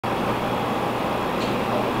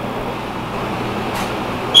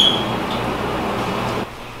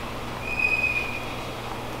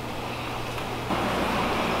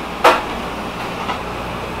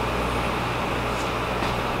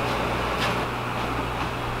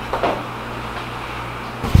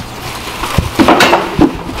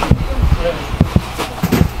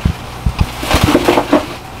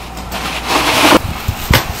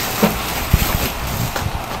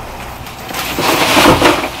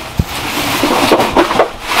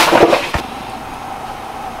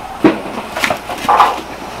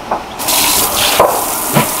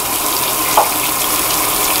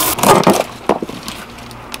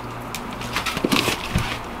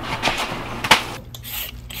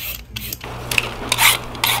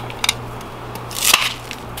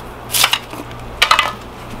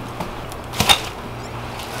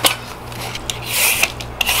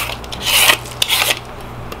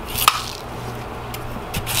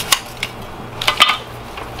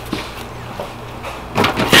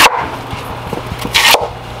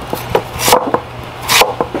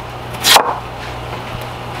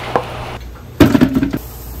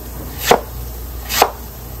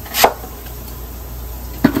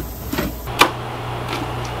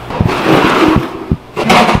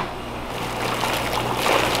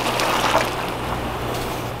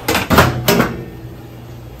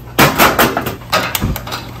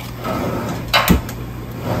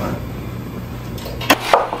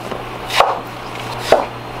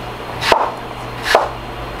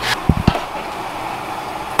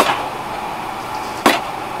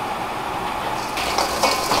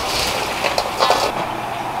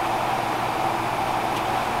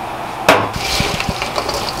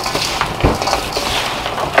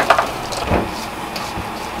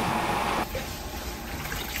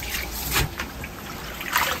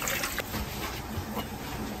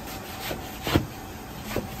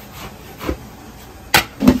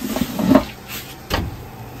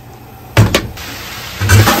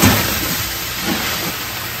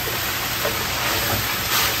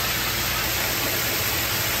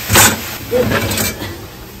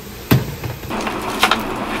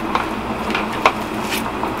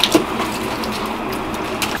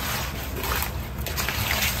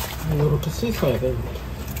씻어야 돼.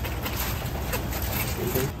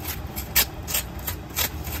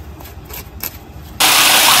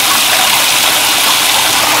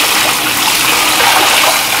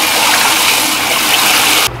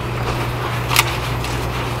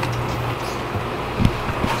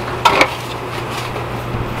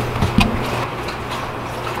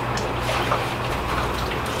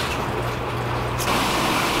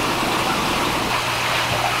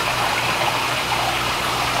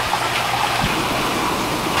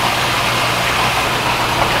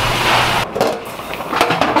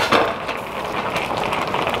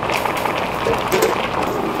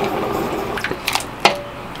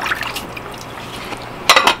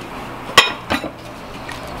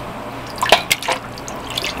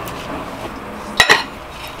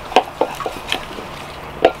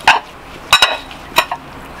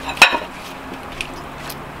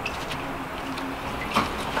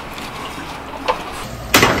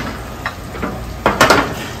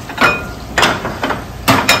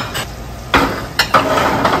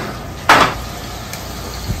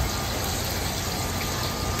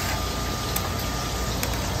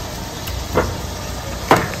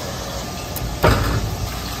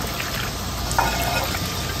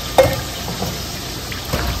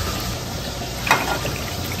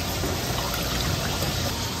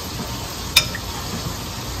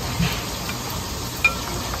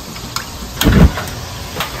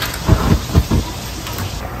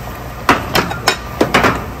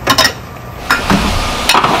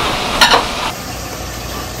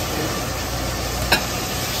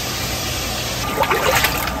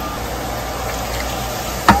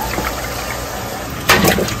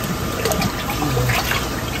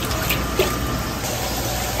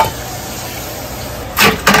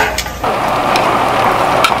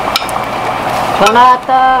 전화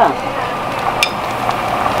왔다.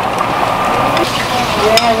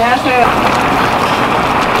 네, 안녕하세요.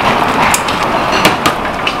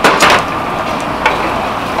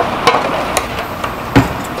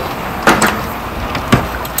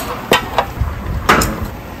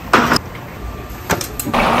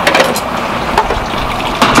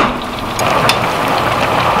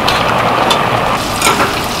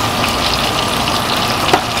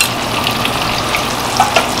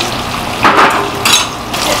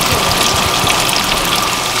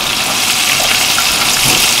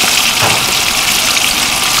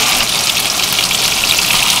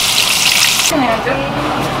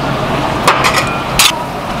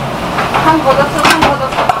 한 걷었어, 한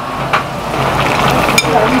걷었어.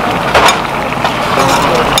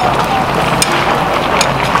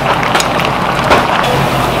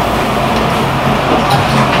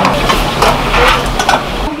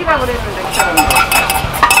 고기라 그랬는데, 그 사람이.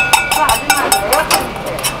 그 아줌마는 뭐야?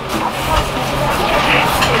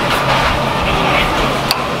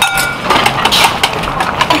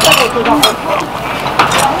 한쪽에 그거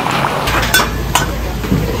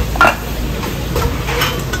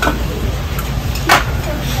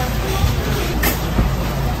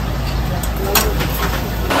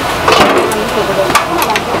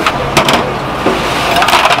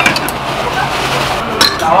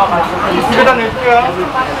있습니다. 낼게요.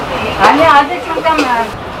 아니야, 아직 잠깐만.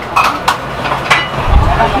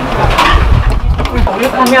 우리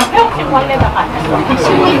가면 뼈치 벌레가 많았어.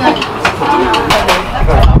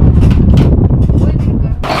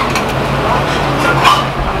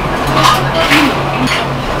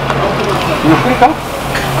 이거 끌까?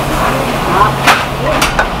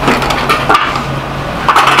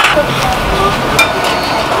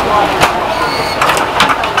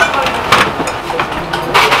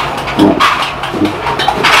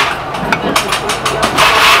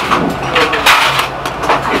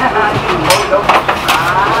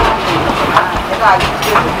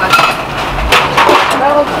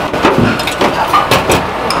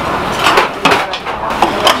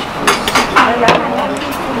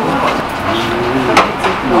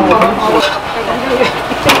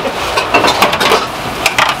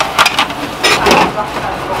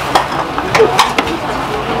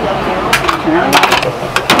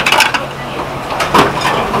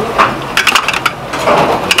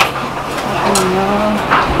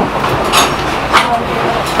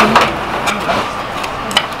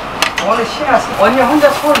 오늘 신났어. 언니 혼자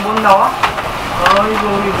서울 못 나와? 아이고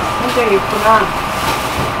우리 선생이 있구나.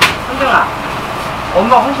 선생아,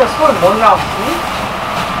 엄마 혼자 서울 못 나왔지?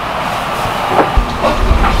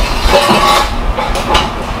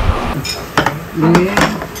 네.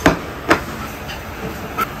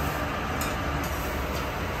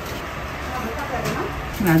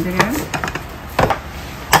 안 되나요?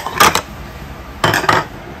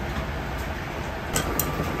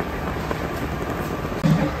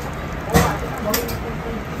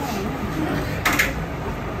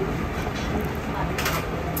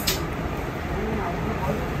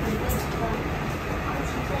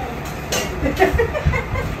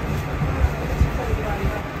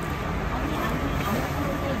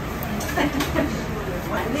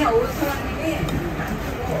 아니, 오늘 사장님이 안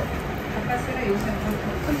주고 바깥에는 요새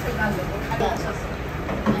컨셉 안 되고 다 맞췄어.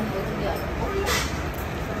 아니 어떻게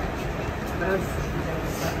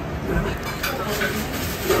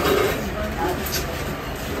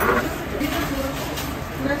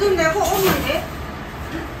내돈 내고 없는데?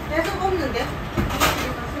 내 돈 없는데?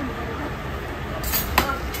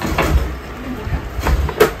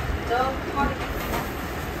 저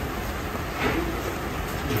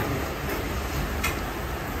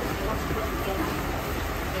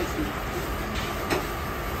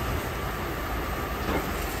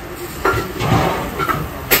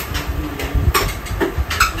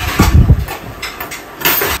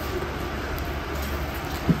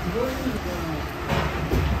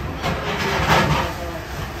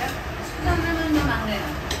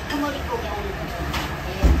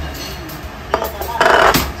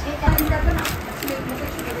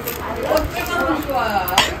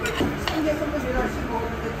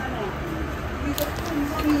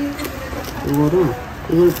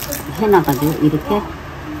이걸 해놔가지고 이렇게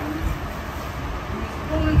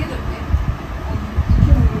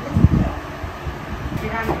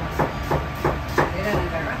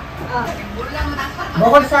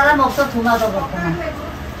먹을 사람 없어. 도마도 그렇구나.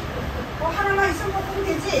 뭐 하나만 있으면 먹으면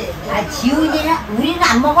되지. 아 지훈이는 우리는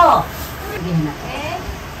안 먹어. 여기 해놔.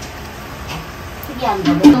 특이한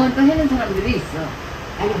거. 이건 또 해는 사람들이 있어.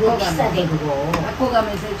 아니 그거 비싸대 그거.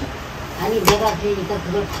 바꿔가면서 아니 내가 그러니까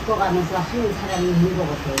그걸 바꿔가면서 하는 사람이 있는 것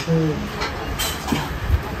같아.